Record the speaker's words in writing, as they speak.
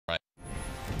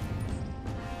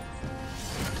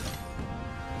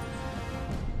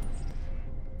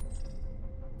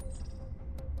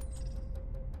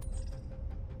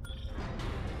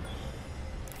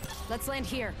Let's land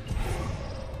here.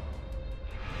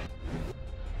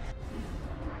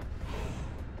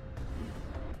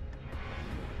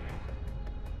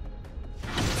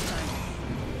 It's time.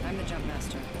 I'm the jump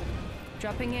master.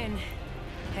 Dropping in.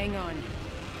 Hang on.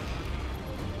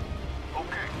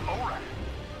 Okay, all right.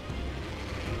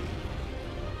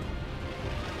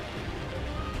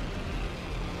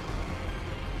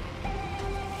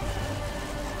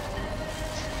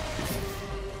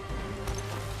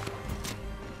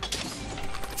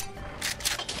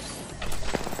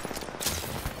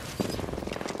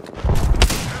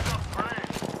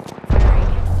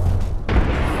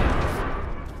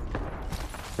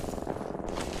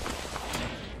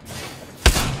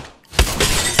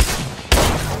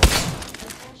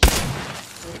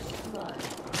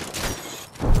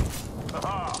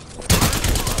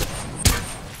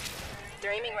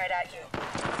 They're aiming right at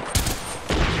you.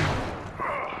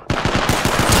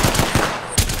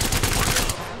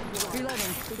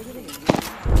 Reloading.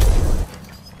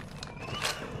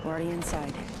 Already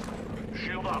inside.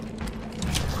 Shield up.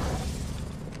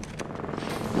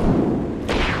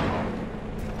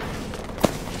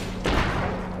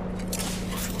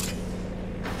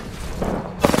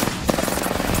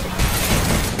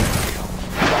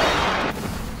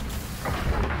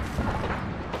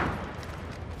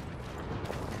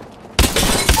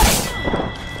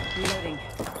 Reloading.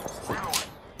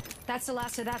 That's the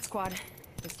last of that squad.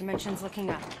 This dimension's looking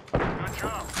up. Good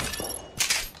job.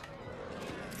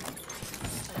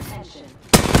 Attention.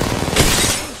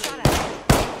 Shot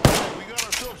at. We got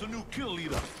ourselves a new kill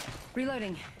leader.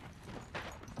 Reloading.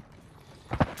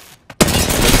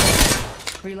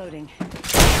 Reloading.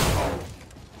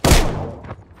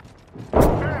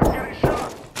 Bam, getting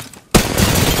shot.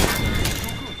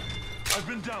 I've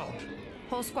been down.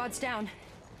 Whole squad's down.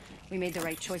 We made the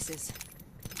right choices.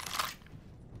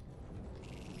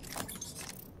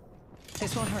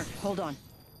 This won't hurt. Hold on.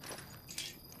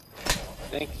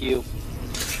 Thank you.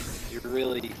 You're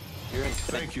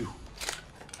Thank you.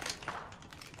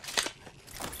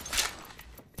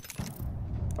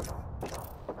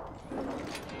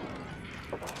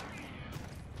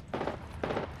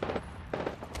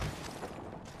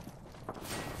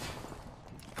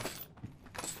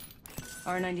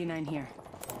 R99 here.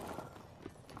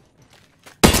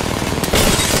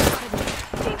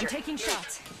 I'm taking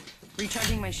shots.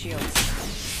 Recharging my shields.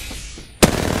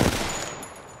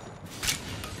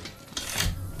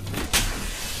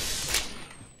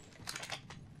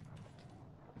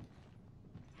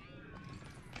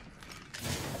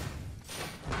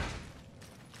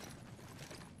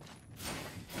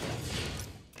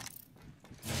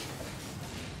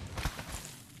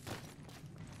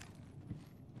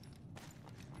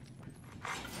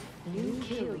 New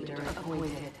kill leader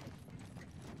appointed.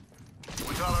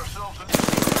 We got ourselves a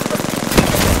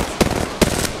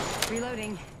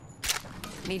Reloading.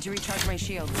 Need to recharge my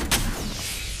shields.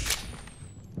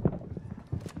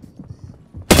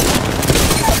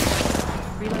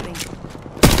 Reloading.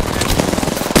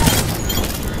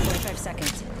 45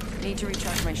 seconds. Need to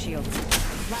recharge my shields.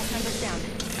 Last number's down.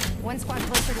 One squad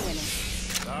closer to winning.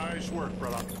 nice work,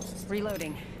 brother.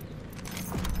 Reloading.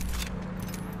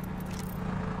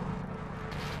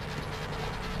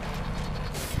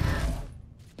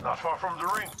 Not far from the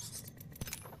ring.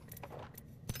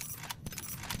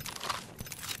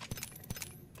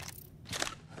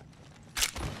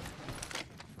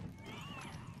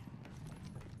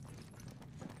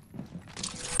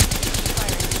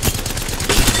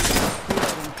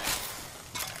 Reloading.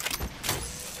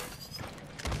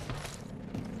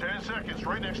 10 seconds,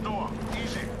 right next door.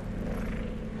 Easy.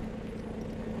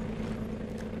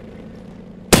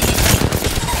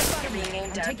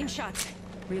 I'm taking shots.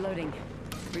 Reloading.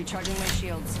 Recharging my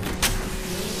shields.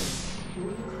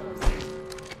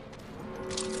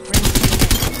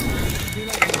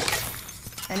 Reloading.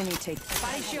 Enemy take.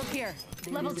 Body shield here.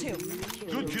 Level 2.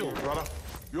 Good kill, brother.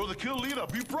 You're the kill leader.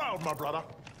 Be proud, my brother.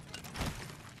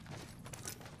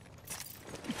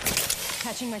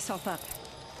 Patching myself up.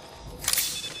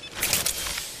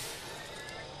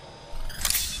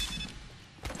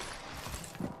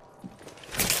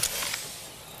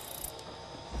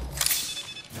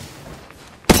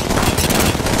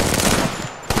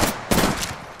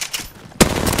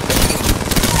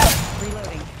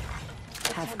 Reloading.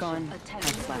 Half gone,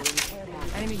 half left.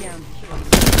 Enemy down.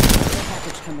 Care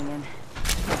package coming in.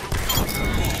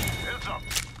 Heads up.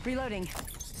 Reloading.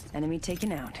 Enemy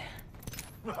taken out.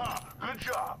 Good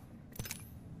job.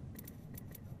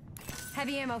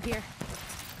 Heavy ammo here.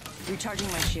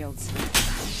 Recharging my shields.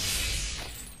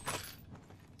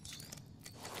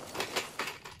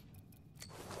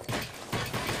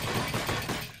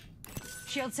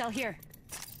 Shield cell here.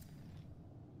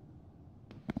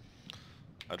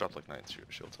 I dropped like 9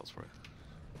 shield cells for you.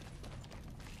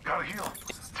 Gotta heal.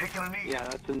 Taking a knee. Yeah,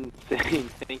 that's insane.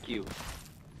 Thank you.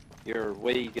 You're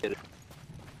way good.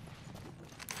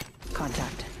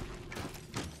 Contact.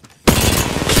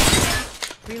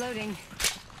 Reloading.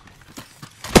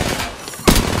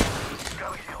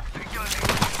 Gotta heal. Taking a knee.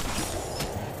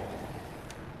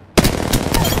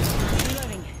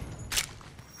 Reloading.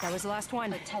 That was the last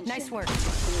one. Attention. Nice work.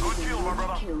 Good kill, my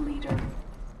brother. Kill leader.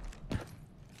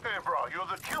 Hey, bro, you're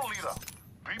the kill leader.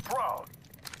 Be proud.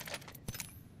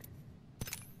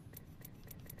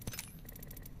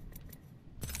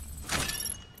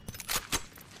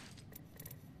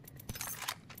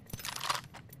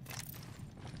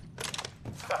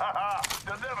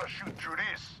 They'll never shoot through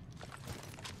this.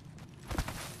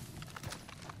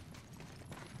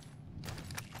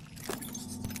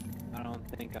 I don't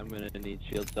think I'm gonna need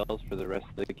shield cells for the rest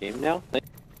of the game now.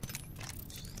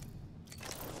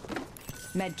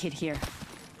 Med kit here.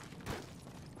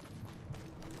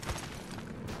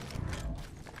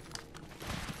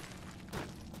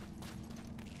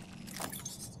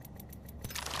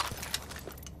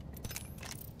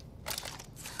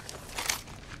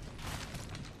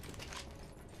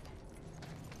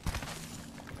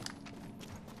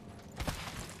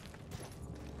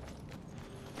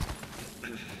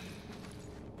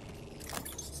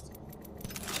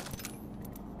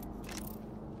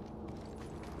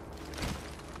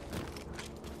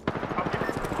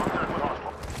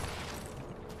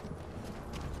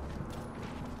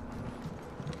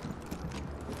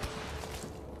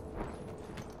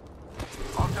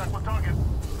 Contact with target.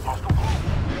 Hostile blue.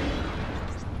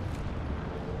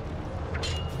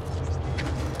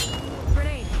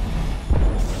 Grenade.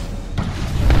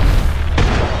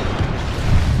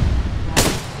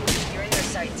 You're in their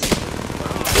sights.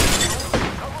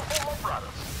 Cover for my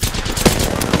brothers.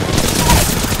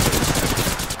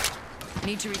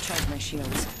 Need to recharge my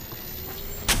shields.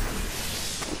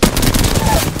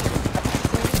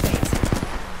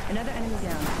 Another enemy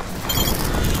down.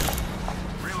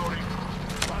 Reloading.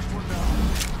 Last one down.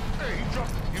 Hey, he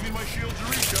jumped. Give me my shield to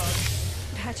recharge.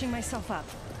 Patching myself up.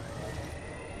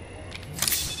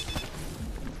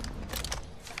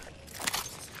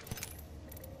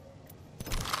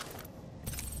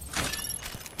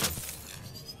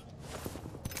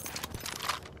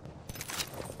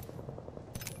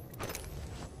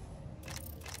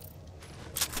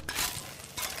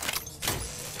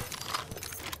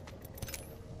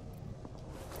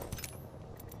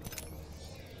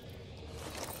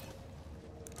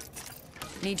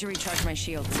 Need to recharge my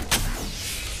shields.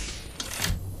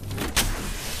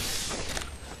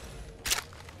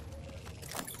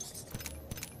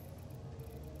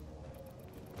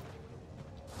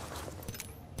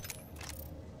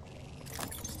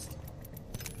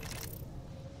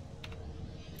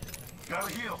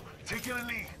 Gotta heal. Taking a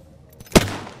knee.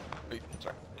 Wait,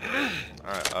 sorry.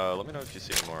 Alright, let me know if you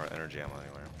see any more energy ammo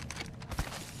anywhere.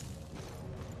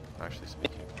 Actually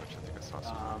speaking, which I think I saw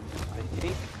some. I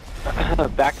think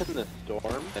back in the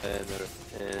storm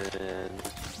and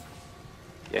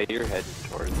yeah, you're heading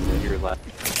towards your left.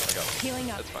 I got one.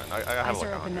 Healing up. That's fine. I have Eyes like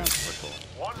are open 100. now. We're cool.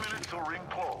 1 minute till ring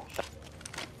close.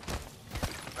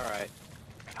 All right.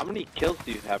 How many kills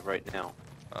do you have right now?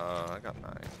 I got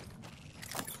 9.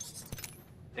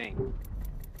 Dang.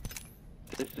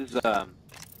 This is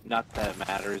not that it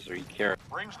matters or you care.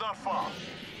 Ring's not far.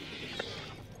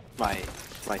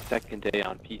 My second day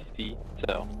on PC,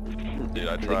 so. Dude,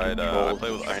 I the tried. I controls,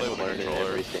 played with trying the to learn it, controller,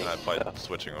 everything, and I tried so.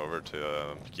 switching over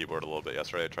to keyboard a little bit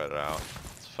yesterday. I tried it out.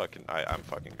 It's fucking. I'm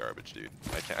fucking garbage, dude.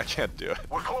 I can't do it.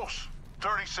 We're close.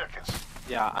 30 seconds.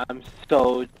 Yeah, I'm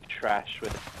so trash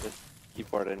with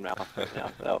keyboard and mouse right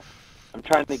now, so I'm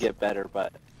trying to get better,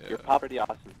 but you're pretty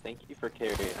awesome. Thank you for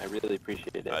carrying. I really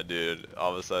appreciate it. Dude,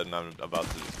 all of a sudden I'm about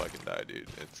to just fucking die, dude.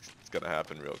 It's gonna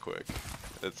happen real quick.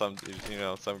 It's some games you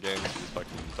just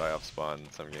fucking die off spawn.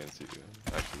 Some games you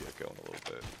actually get going a little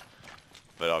bit.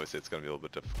 But obviously it's gonna be a little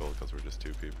bit difficult because we're just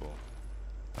 2 people.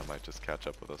 I might just catch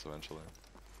up with us eventually.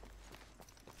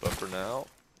 But for now,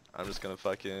 I'm just gonna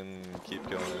fucking keep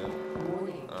going in.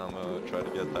 I'm gonna try to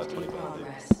get that 20 bounty.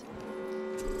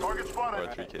 Target Or spotted.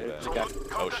 a 3k back.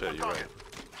 Oh shit, you're right.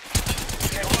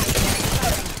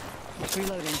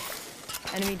 Reloading.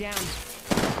 Enemy down.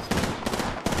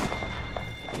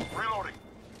 Reloading.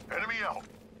 Enemy out.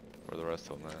 Where the rest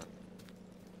of them at?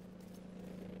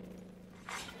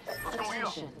 Let's go heal.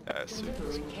 Attention. Yeah, I see.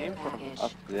 Delivery care package.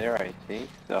 Up there, I think,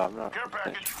 so I'm not. Care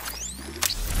package.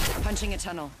 Punching a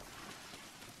tunnel.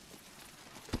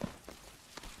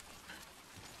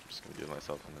 Just gonna give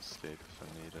myself an escape if I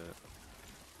need it.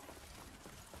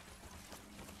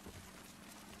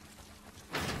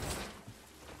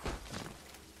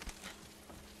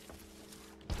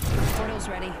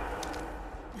 Almost ready.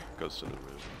 Goes to the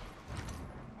roof.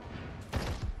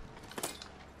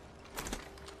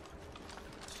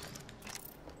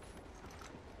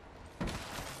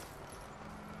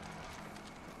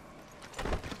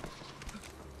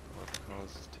 What the hell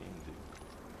does this team do?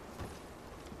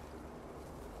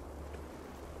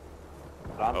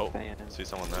 What I'm Oh, saying. see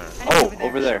someone there. Oh,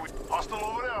 over there. Hostile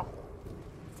over there.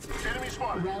 Enemy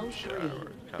spotted. Round Yeah, 3. we're kind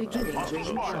of Beginning on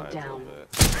ring both sides a little countdown. bit.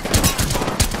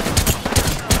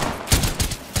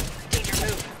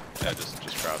 Yeah, just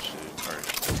crouch, dude. Or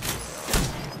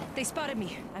They spotted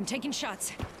me. I'm taking shots.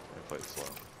 they play it slow.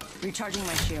 Recharging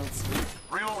my shields.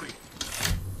 Reloading.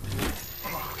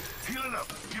 Healing up.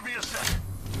 Give me a sec.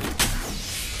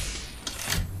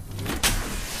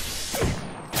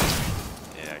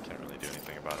 Yeah, I can't really do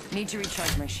anything about it. Need to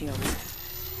recharge my shields.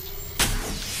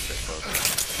 Stay close.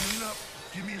 Healing up.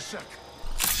 Give me a sec.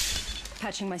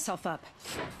 Patching myself up.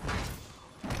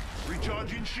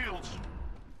 Recharging shields.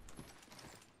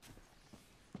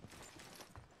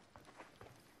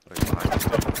 Right behind us,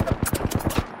 dude.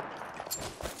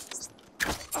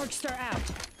 Arcstar out.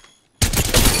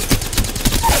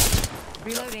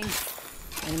 Reloading.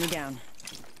 Enemy down.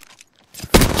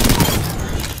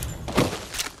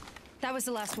 That was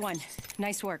the last one.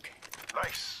 Nice work.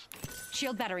 Nice.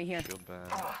 Shield battery here. Shield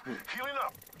bag. Healing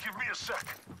up. Give me a sec.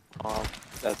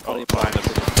 That's funny behind us.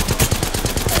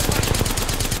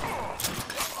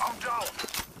 I'm down.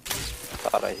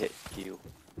 Thought I hit Q.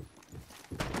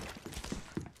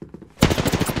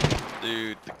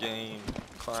 Dude, the game.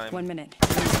 Climb. 1 minute.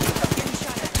 Getting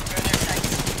shot at.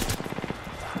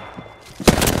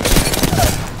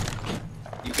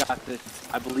 You got this.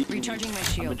 I believe in you. Recharging my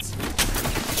shields.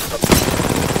 Close.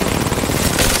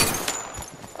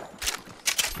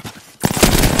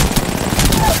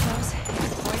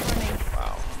 Point for me.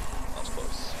 Wow. That was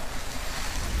close.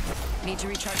 Need to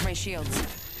recharge my shields.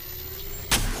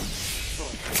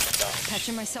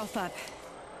 Patching myself up.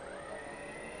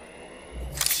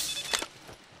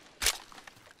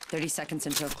 30 seconds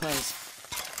until close.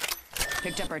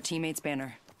 Picked up our teammate's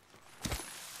banner.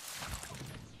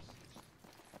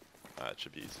 It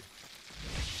should be easy.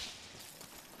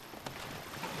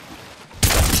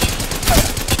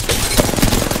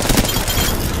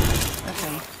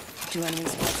 Okay. 2 enemy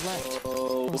squads left.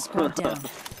 Whole squad down.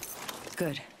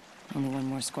 Good. Only 1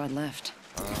 more squad left.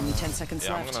 Only 10 seconds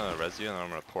Yeah, left. I'm gonna res you and then I'm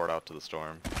gonna pour it out to the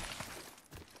storm.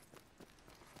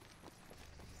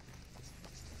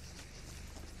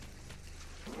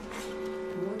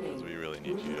 Because we really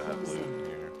need you to have loot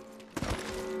here.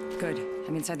 Good.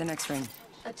 I'm inside the next ring.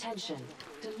 Attention.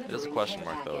 It is a question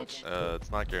mark though.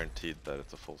 It's not guaranteed that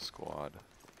it's a full squad.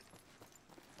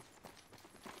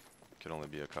 Could only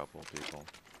be a couple people.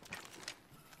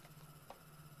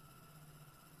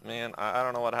 Man, I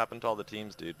don't know what happened to all the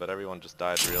teams, dude, but everyone just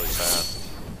died really fast.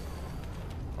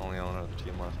 Only another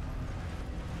team left.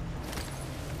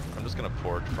 I'm just gonna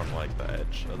port from like the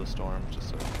edge of the storm, just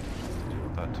so I don't have to deal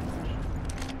with that too much.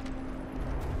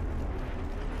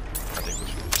 I think we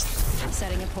should.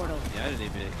 Setting a portal. Yeah, I didn't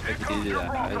even expect you to do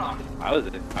that. I was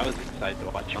excited to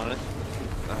watch on it.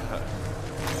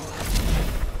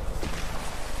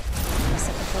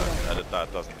 Set the portal. That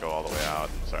doesn't go all the way out.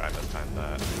 Sorry, I mistimed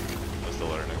that. I'm still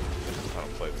learning. I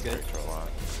don't play this character a lot.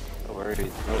 No worries,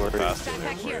 no worries.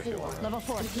 Backpack here. Level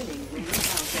 4.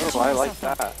 Oh, I like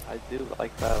that. I do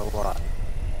like that a lot.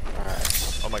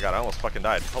 Alright. Oh my god, I almost fucking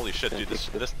died. Holy shit, dude, this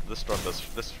storm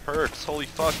this hurts. Holy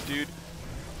fuck, dude.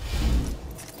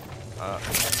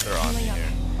 They're on me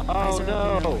here. Oh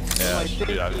no! Yeah, My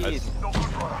dude, I safety. this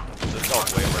dealt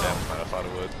way more damage than I thought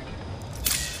it would.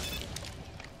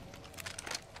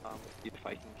 See if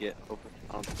I can get over.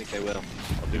 I don't think I will.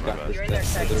 I'll do my Got best. this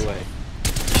step either way.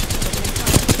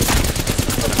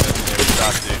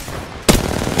 Shot, dude.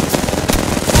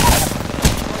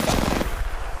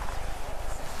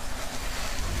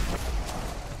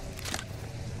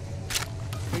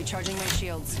 Recharging my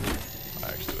shields. I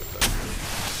actually whipped that.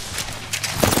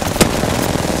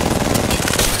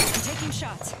 I'm taking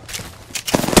shots.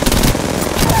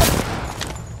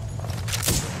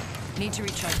 Need to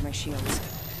recharge my shields.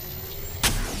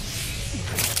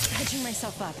 Patching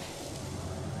myself up.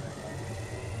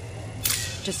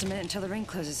 Just a minute until the ring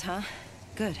closes, huh?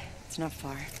 Good. It's not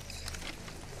far.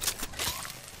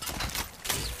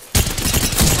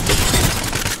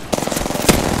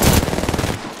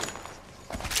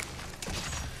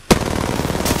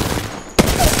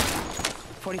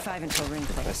 .45 until ring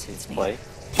close. Suits me. Play.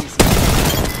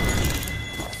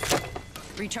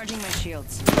 Recharging my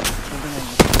shields. I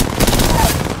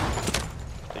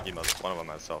think he must. One of them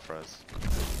has self-res.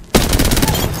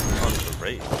 Oh, the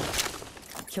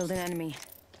wraith. Killed an enemy.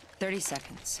 30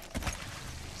 seconds.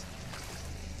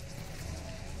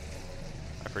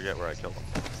 I forget where I killed him.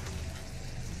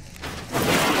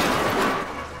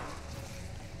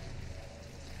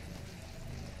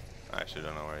 I actually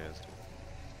don't know where he is.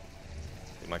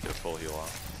 He might get a full heal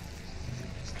off.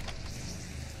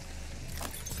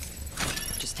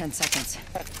 Just 10 seconds.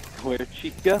 Where'd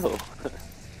she go?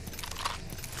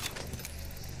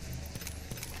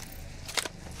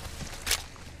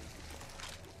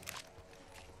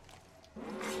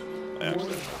 I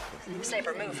actually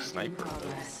Sniper, move. sniper.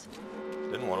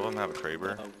 Didn't one of them have a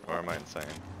Kraber? Or am I insane?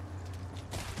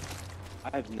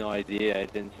 I have no idea. I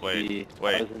didn't see. I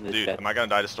Wait, was in the dude, jet. am I gonna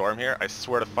die to storm here? I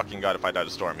swear to fucking God if I die to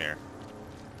storm here.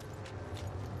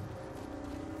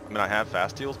 I mean, I have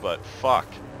fast heals, but fuck.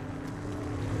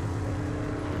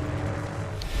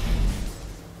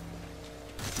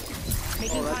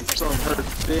 Making That contact storm with the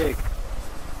hurts big.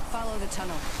 Follow the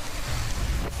tunnel.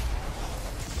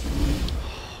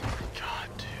 God,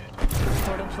 dude.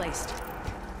 Portal placed.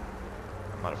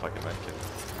 I'm out of fucking medkit.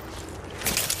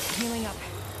 Healing up.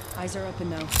 Eyes are open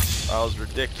though. That was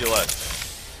ridiculous.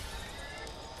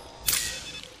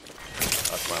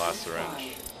 That's my last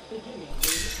syringe.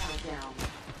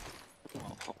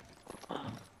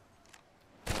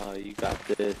 Oh, you got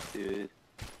this, dude.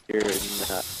 You're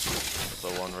nuts. It's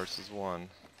a 1 versus 1.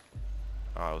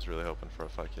 Oh, I was really hoping for a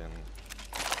fucking...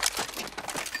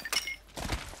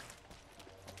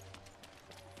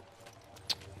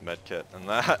 medkit and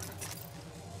that.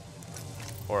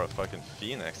 Or a fucking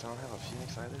Phoenix. I don't have a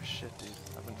Phoenix either. Shit, dude.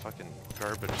 I've been fucking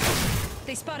garbage.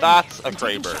 They spotted That's me. a I'm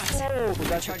taking Kraber. shots. Oh,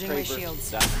 that's Charging a my Kraber.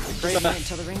 shields. That's a Wait Kraber.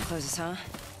 until the ring closes, huh?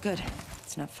 Good.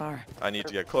 It's not far. I need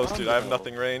to get close, dude. I have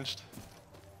nothing ranged.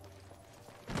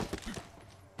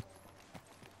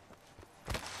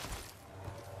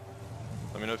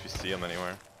 Let me know if you see him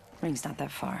anywhere. Ring's not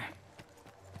that far.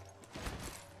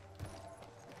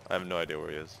 I have no idea where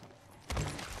he is.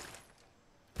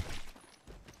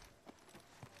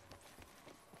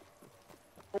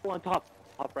 Oh, on top.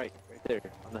 Top right. Right there.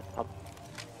 On the top.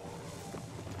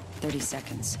 30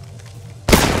 seconds.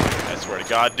 I swear to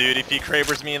God, dude, if he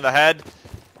Krabers me in the head.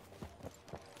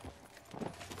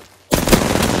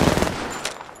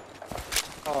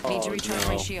 Need to Oh, recharge no.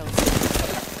 my shields.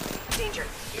 Danger.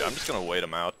 Dude, I'm just gonna wait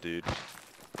him out, dude.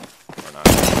 Or not.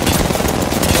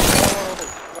 Oh,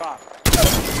 fuck.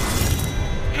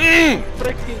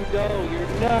 Freaking go. You're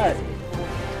nuts.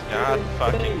 God You're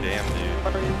fucking insane. damn, dude. You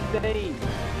are insane.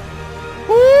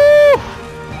 Woo!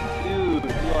 Dude,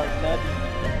 you are nutty.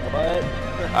 What?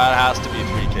 That has to be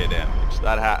 3k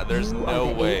damage. There's You no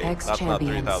are the way Apex that's not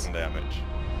champions. 3,000 damage.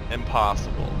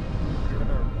 Impossible.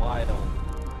 You're wild.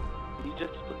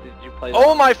 Did you play Oh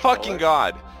that my controller? fucking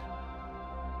God!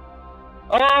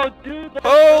 Oh, dude! that's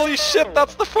Holy so shit, cool.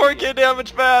 that's the 4k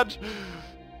damage badge!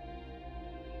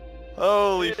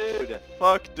 Holy Dude.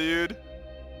 fuck, dude.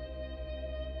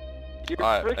 You're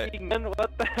Alright, freaking man,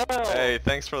 what the hell? Hey,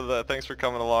 thanks for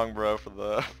coming along, bro, for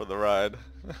the ride.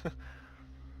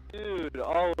 Dude,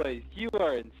 always. You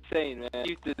are insane, man.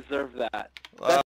 You deserve that. Wow.